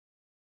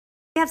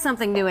We have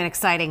something new and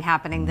exciting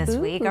happening this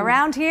week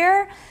around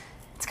here.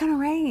 It's going to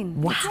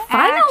rain. Wow, It's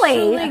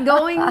finally actually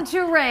going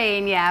to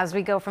rain, yeah, as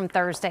we go from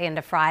Thursday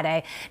into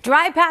Friday.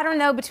 Dry pattern,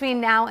 though,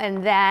 between now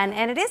and then,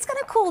 and it is going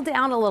to cool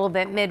down a little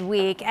bit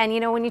midweek. And,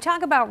 you know, when you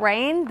talk about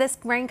rain, this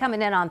rain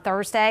coming in on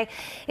Thursday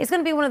is going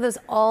to be one of those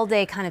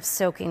all-day kind of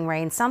soaking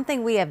rain,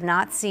 something we have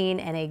not seen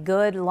in a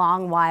good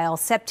long while.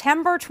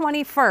 September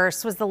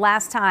 21st was the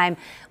last time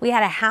we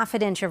had a ½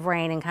 an inch of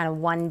rain in kind of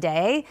one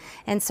day.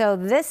 And so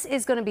this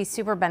is going to be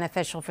super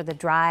beneficial for the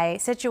dry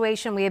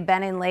situation we have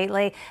been in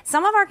lately.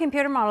 Some of our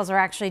computer models are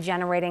actually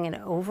generating an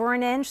over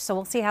an inch, so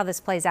we'll see how this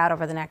plays out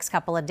over the next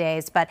couple of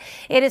days. But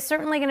it is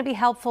certainly going to be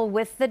helpful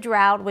with the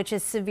drought, which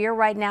is severe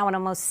right now in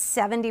almost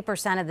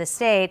 70% of the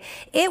state.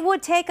 It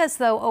would take us,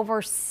 though,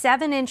 over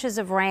 7 inches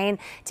of rain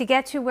to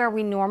get to where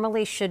we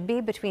normally should be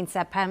between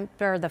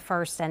September the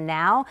 1st and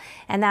now,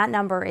 and that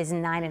number is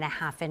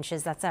 9.5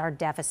 inches. That's our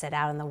deficit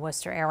out in the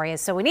Worcester area,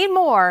 so we need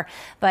more,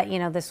 but you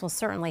know, this will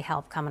certainly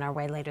help coming our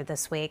way later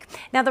this week.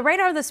 Now, the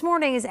radar this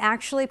morning is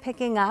actually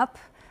picking up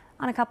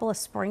on a couple of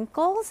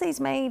sprinkles.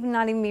 These may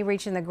not even be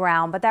reaching the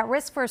ground, but that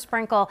risk for a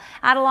sprinkle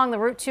out along the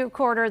Route 2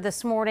 corridor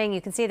this morning. You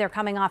can see they're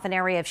coming off an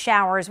area of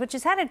showers, which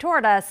is headed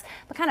toward us,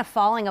 but kind of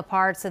falling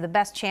apart. So the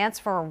best chance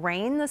for a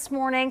rain this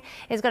morning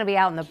is going to be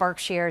out in the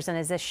Berkshires. And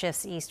as this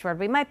shifts eastward,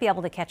 we might be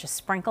able to catch a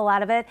sprinkle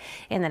out of it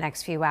in the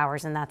next few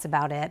hours. And that's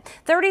about it.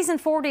 30s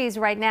and 40s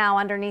right now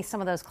underneath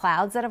some of those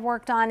clouds that have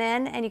worked on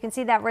in. And you can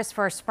see that risk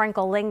for a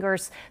sprinkle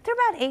lingers through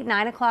about 8,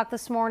 9 o'clock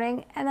this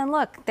morning. And then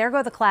look, there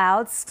go the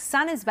clouds.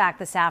 Sun is back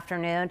this afternoon.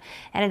 And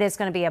it is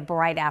going to be a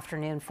bright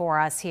afternoon for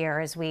us here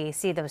as we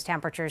see those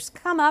temperatures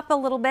come up a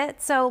little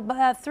bit. So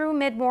through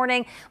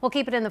mid-morning, we'll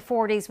keep it in the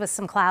 40s with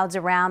some clouds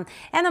around.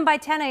 And then by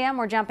 10 a.m.,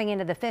 we're jumping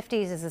into the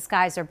 50s as the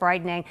skies are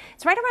brightening.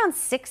 It's right around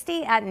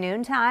 60 at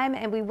noontime,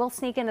 and we will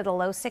sneak into the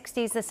low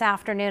 60s this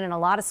afternoon in a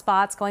lot of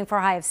spots, going for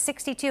a high of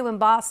 62 in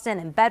Boston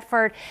and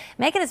Bedford,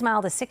 make it as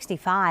mild as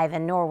 65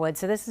 in Norwood.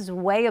 So this is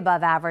way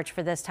above average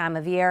for this time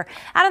of year.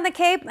 Out on the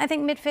Cape, I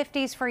think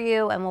mid-50s for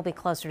you, and we'll be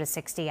closer to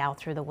 60 out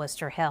through the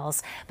Worcester Hills.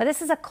 But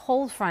this is a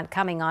cold front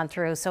coming on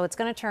through, so it's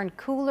going to turn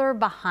cooler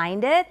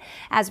behind it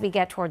as we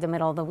get toward the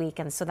middle of the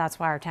weekend. So that's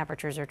why our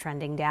temperatures are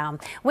trending down.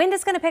 Wind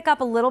is going to pick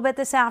up a little bit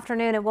this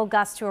afternoon. It will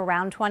gust to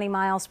around 20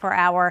 miles per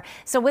hour.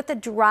 So with the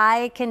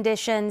dry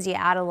conditions, you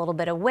add a little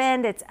bit of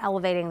wind. It's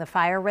elevating the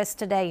fire risk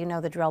today. You know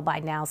the drill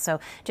by now,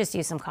 so just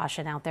use some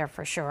caution out there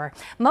for sure.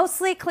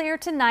 Mostly clear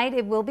tonight.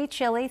 It will be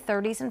chilly,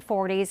 30s and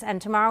 40s, and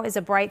tomorrow is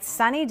a bright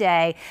sunny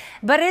day,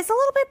 but it is a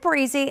little bit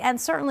breezy and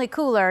certainly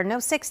cooler. No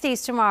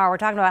 60s tomorrow. We're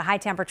talking about high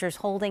temperatures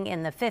holding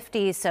in the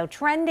 50s, so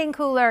trending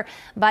cooler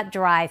but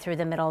dry through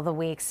the middle of the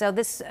week. So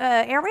this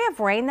area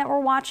of rain that we're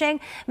watching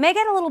may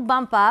get a little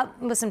bump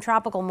up with some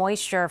tropical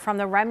moisture from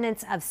the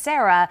remnants of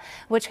Sarah,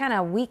 which kind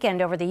of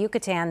weakened over the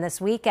Yucatan this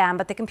weekend,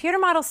 but the computer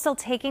model's still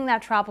taking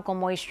that tropical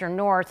moisture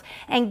north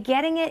and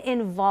getting it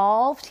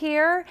involved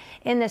here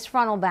in this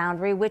frontal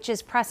boundary, which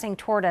is pressing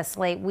toward us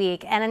late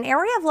week. And an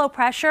area of low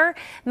pressure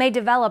may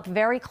develop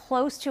very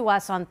close to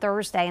us on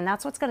Thursday, and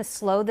that's what's going to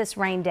slow this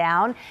rain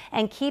down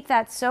and keep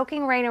that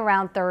soaking rain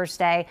around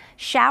Thursday.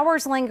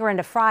 Showers linger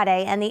into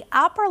Friday, and the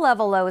upper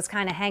level low is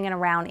kind of hanging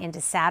around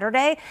into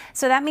Saturday.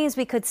 So that means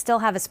we could still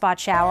have a spot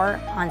shower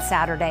on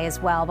Saturday as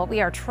well, but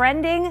we are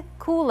trending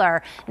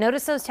cooler.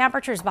 Notice those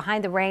temperatures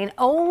behind the rain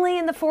only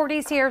in the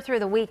 40s here through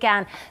the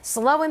weekend.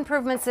 Slow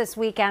improvements this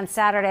weekend.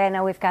 Saturday, I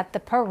know we've got the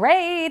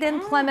parade in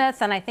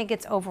Plymouth, and I think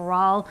it's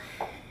overall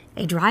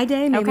a dry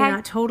day, maybe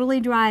not totally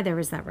dry. There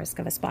is that risk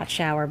of a spot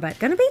shower, but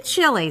going to be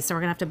chilly, so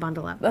we're going to have to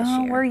bundle up this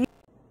year.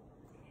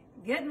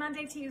 Good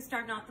Monday to you,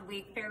 starting off the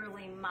week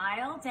fairly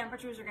mild.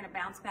 Temperatures are going to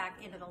bounce back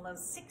into the low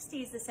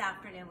 60s this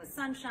afternoon with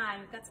sunshine.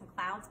 We've got some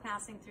clouds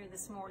passing through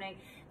this morning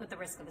with the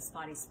risk of a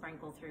spotty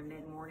sprinkle through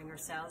mid-morning or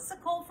so. It's a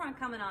cold front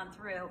coming on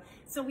through,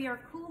 so we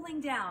are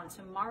cooling down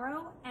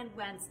tomorrow and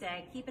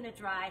Wednesday, keeping it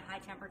dry, high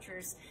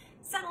temperatures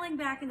settling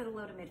back into the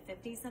low to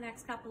mid-50s the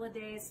next couple of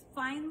days.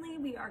 Finally,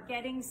 we are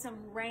getting some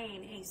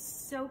rain, a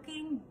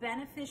soaking,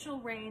 beneficial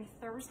rain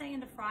Thursday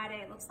into Friday.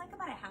 It looks like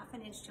about a ½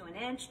 an inch to an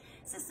inch.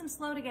 System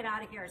slow to get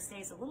out of here. It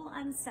stays a little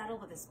unsettled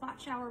with a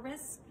spot shower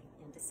risk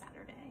into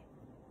Saturday.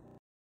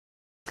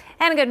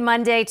 And a good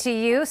Monday to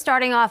you,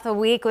 starting off the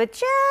week with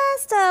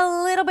just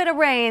a little bit of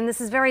rain. This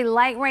is very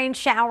light rain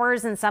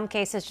showers, in some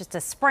cases just a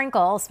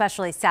sprinkle,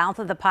 especially south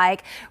of the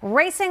Pike.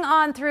 Racing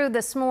on through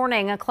this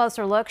morning, a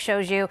closer look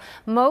shows you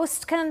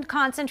most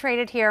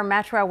concentrated here,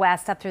 Metro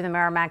West up through the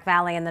Merrimack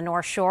Valley and the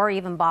North Shore,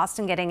 even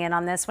Boston getting in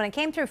on this. When it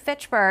came through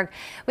Fitchburg,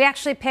 we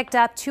actually picked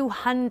up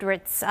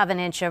 0.02 of an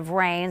inch of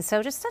rain,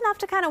 so just enough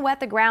to kind of wet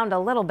the ground a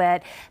little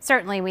bit.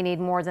 Certainly we need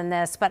more than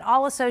this, but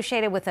all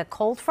associated with a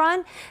cold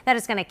front that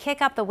is going to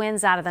kick up the wind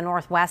winds out of the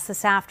northwest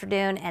this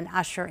afternoon and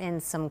usher in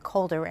some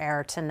colder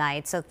air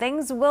tonight. So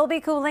things will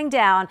be cooling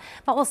down,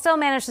 but we'll still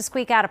manage to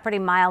squeak out a pretty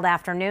mild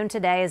afternoon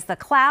today as the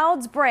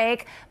clouds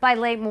break by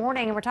late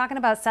morning. And we're talking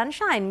about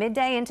sunshine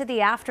midday into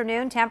the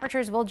afternoon.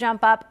 Temperatures will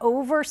jump up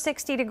over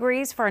 60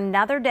 degrees for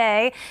another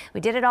day.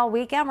 We did it all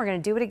weekend. We're going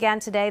to do it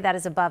again today. That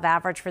is above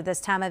average for this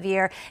time of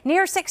year.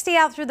 Near 60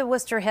 out through the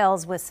Worcester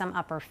Hills with some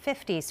upper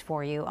 50s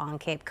for you on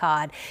Cape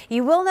Cod.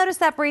 You will notice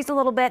that breeze a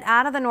little bit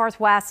out of the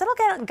northwest. It'll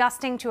get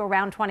gusting to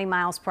around 20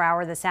 miles per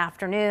hour this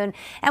afternoon.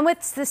 And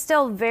with the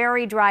still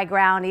very dry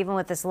ground, even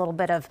with this little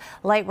bit of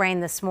light rain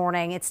this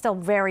morning, it's still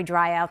very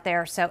dry out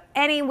there. So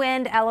any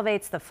wind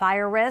elevates the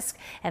fire risk,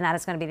 and that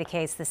is going to be the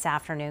case this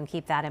afternoon.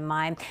 Keep that in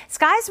mind.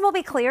 Skies will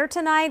be clear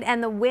tonight,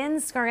 and the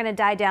winds are going to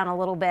die down a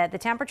little bit. The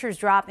temperatures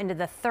drop into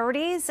the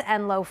 30s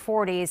and low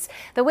 40s.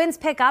 The winds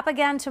pick up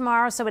again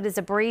tomorrow, so it is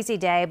a breezy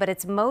day, but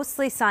it's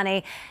mostly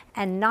sunny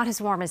and not as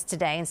warm as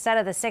today. Instead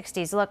of the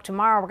 60s, look,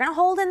 tomorrow we're going to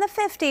hold in the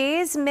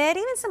 50s, mid,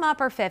 even some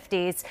upper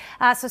 50s.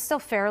 So still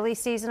fairly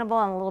seasonable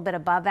and a little bit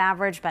above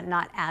average, but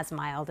not as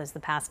mild as the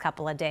past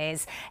couple of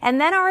days. And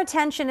then our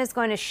attention is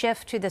going to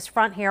shift to this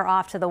front here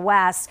off to the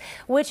west,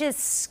 which is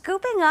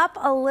scooping up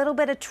a little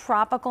bit of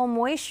tropical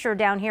moisture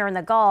down here in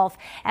the Gulf.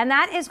 And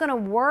that is going to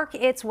work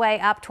its way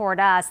up toward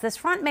us. This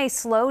front may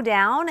slow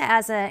down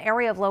as an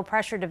area of low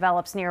pressure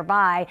develops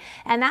nearby.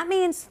 And that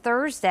means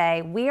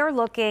Thursday, we are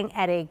looking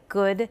at a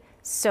good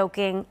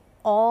soaking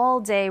all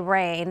day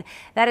rain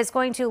that is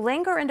going to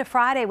linger into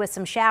Friday with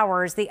some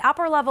showers. The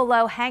upper level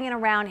low hanging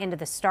around into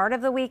the start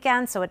of the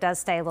weekend, so it does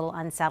stay a little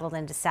unsettled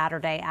into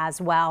Saturday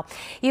as well.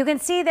 You can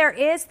see there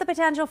is the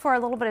potential for a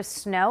little bit of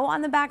snow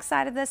on the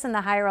backside of this in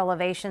the higher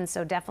elevations,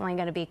 so definitely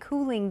going to be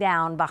cooling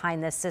down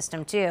behind this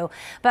system too.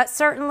 But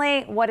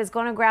certainly what is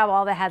going to grab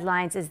all the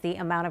headlines is the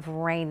amount of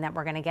rain that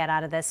we're going to get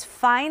out of this.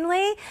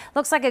 Finally,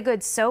 looks like a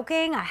good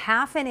soaking. A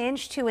half an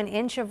inch to an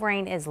inch of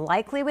rain is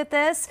likely with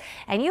this,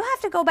 and you have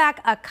to go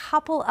back a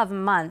couple of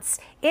months.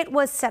 It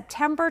was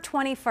September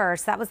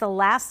 21st. That was the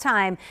last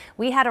time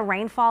we had a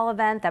rainfall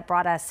event that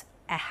brought us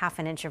a half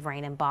an inch of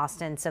rain in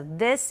Boston. So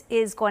this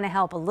is going to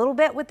help a little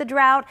bit with the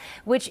drought,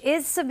 which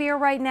is severe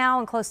right now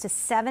in close to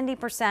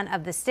 70%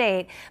 of the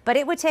state. But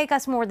it would take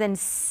us more than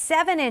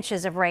 7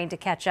 inches of rain to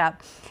catch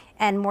up,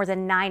 and more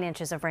than 9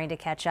 inches of rain to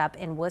catch up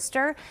in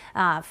Worcester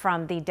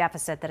from the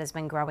deficit that has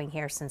been growing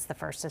here since the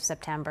 1st of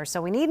September.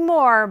 So we need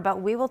more,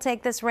 but we will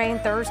take this rain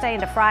Thursday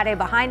into Friday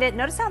behind it.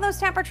 Notice how those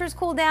temperatures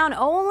cool down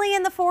only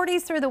in the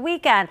 40s through the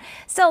weekend.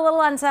 Still a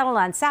little unsettled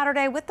on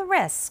Saturday with the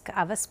risk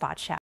of a spot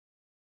shower.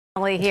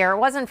 Here, it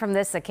wasn't from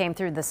this that came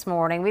through this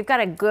morning. We've got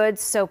a good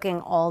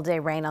soaking all day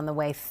rain on the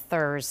way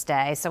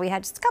Thursday. So we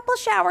had just a couple of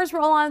showers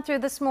roll on through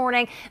this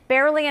morning,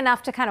 barely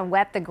enough to kind of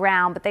wet the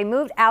ground, but they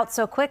moved out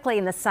so quickly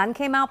and the sun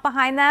came out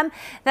behind them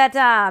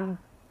that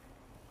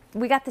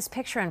we got this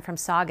picture in from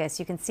Saugus.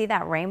 You can see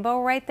that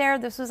rainbow right there.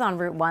 This was on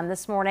Route 1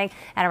 this morning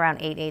at around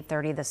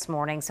 8:30 this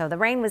morning. So the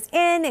rain was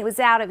in, it was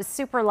out, it was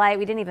super light.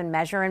 We didn't even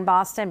measure in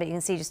Boston, but you can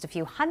see just a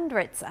few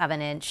hundredths of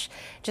an inch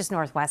just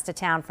northwest of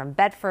town from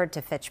Bedford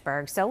to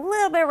Fitchburg. So a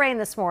little bit of rain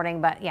this morning,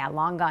 but yeah,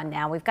 long gone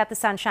now. We've got the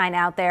sunshine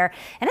out there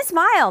and it's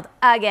mild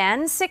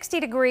again, 60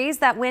 degrees,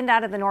 that wind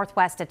out of the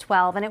northwest at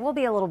 12, and it will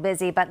be a little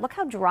busy, but look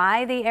how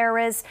dry the air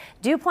is.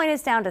 Dew point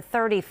is down to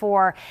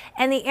 34,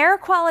 and the air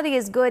quality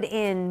is good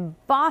in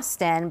Boston,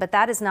 but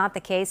that is not the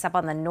case up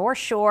on the North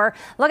Shore.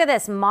 Look at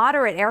this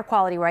moderate air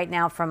quality right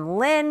now from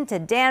Lynn to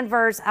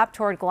Danvers up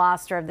toward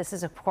Gloucester. This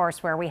is, of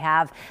course, where we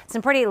have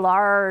some pretty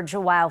large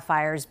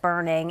wildfires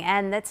burning,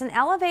 and it's an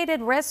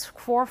elevated risk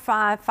for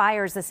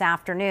fires this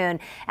afternoon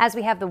as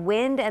we have the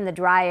wind and the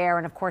dry air.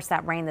 And of course,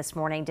 that rain this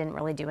morning didn't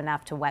really do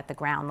enough to wet the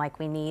ground like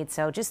we need.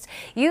 So just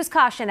use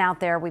caution out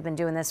there. We've been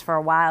doing this for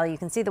a while. You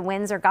can see the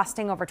winds are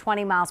gusting over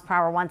 20 miles per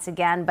hour once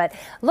again, but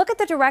look at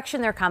the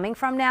direction they're coming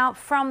from now,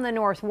 from the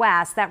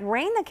northwest. That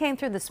rain that came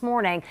through this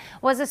morning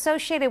was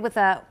associated with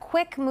a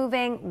quick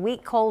moving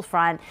weak cold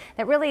front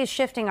that really is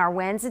shifting our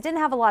winds. It didn't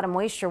have a lot of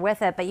moisture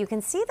with it, but you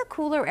can see the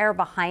cooler air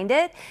behind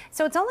it.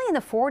 So it's only in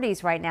the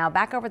 40s right now,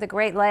 back over the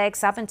Great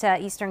Lakes, up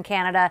into eastern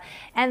Canada.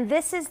 And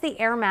this is the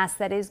air mass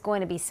that is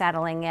going to be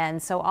settling in.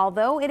 So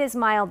although it is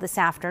mild this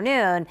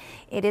afternoon,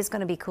 it is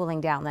going to be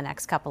cooling down the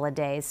next couple of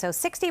days. So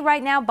 60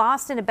 right now,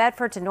 Boston to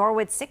Bedford to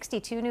Norwood,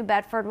 62 New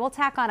Bedford. We'll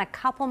tack on a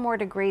couple more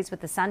degrees with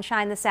the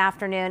sunshine this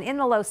afternoon in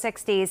the low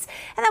 60s.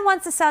 And then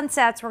once the sun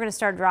sets, we're going to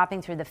start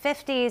dropping through the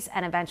 50s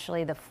and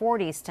eventually the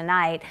 40s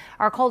tonight.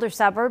 Our colder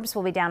suburbs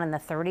will be down in the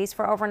 30s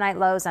for overnight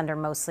lows under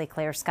mostly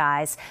clear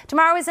skies.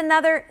 Tomorrow is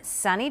another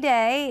sunny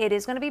day. It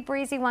is going to be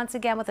breezy once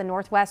again with a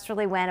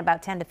northwesterly wind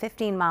about 10 to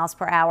 15 miles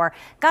per hour,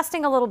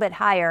 gusting a little bit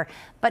higher.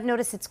 But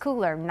notice it's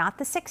cooler, not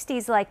the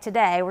 60s like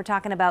today. We're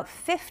talking about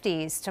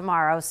 50s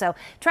tomorrow. So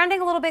trending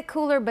a little bit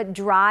cooler, but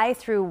dry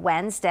through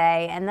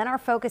Wednesday. And then our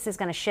focus is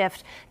going to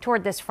shift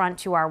toward this front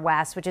to our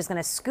west, which is going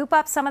to scoop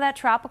up some of that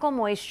tropical moisture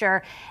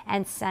moisture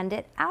and send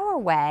it our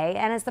way.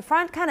 And as the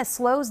front kind of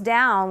slows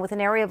down with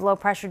an area of low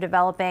pressure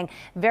developing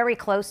very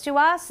close to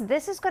us,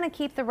 this is going to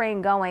keep the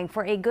rain going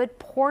for a good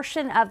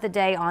portion of the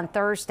day on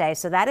Thursday.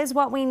 So that is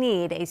what we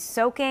need, a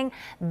soaking,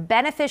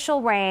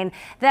 beneficial rain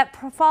that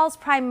falls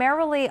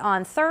primarily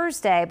on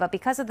Thursday. But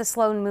because of the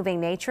slow moving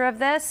nature of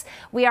this,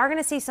 we are going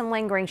to see some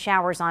lingering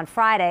showers on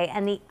Friday,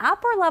 and the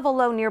upper level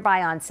low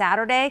nearby on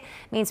Saturday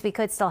means we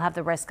could still have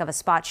the risk of a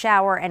spot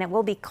shower, and it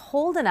will be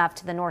cold enough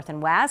to the north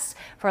and west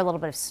for a little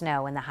bit of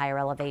snow in the higher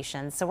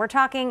elevations. So we're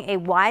talking a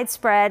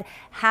widespread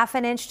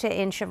 ½ inch to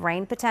inch of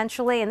rain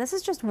potentially, and this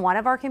is just one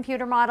of our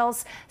computer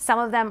models. Some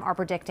of them are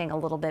predicting a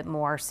little bit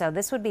more. So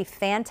this would be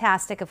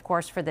fantastic, of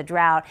course, for the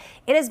drought.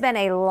 It has been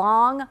a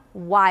long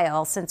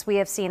while since we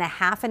have seen a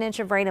 ½ inch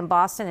of rain in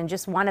Boston in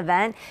just one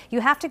event.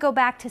 You have to go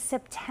back to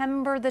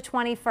September the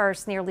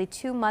 21st, nearly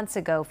 2 months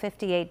ago,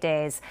 58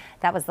 days.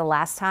 That was the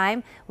last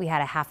time we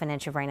had a ½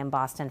 inch of rain in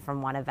Boston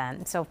from one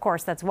event. So of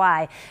course, that's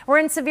why we're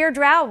in severe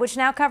drought, which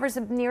now covers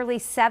nearly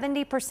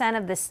 70%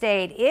 of the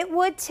state. It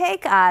would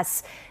take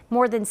us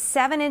more than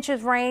 7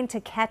 inches of rain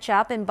to catch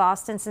up in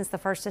Boston since the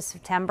 1st of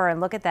September. And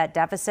look at that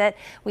deficit.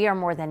 We are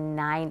more than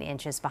 9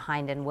 inches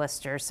behind in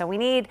Worcester. So we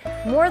need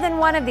more than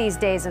one of these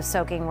days of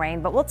soaking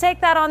rain, but we'll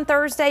take that on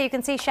Thursday. You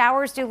can see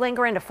showers do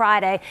linger into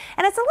Friday,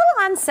 and it's a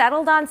little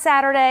unsettled on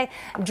Saturday.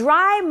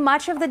 Dry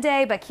much of the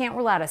day, but can't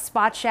rule out a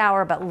spot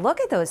shower. But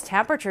look at those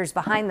temperatures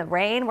behind the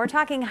rain. We're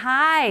talking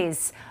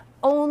highs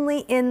only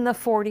in the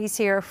 40s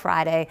here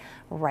Friday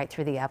right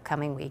through the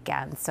upcoming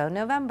weekend. So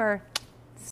November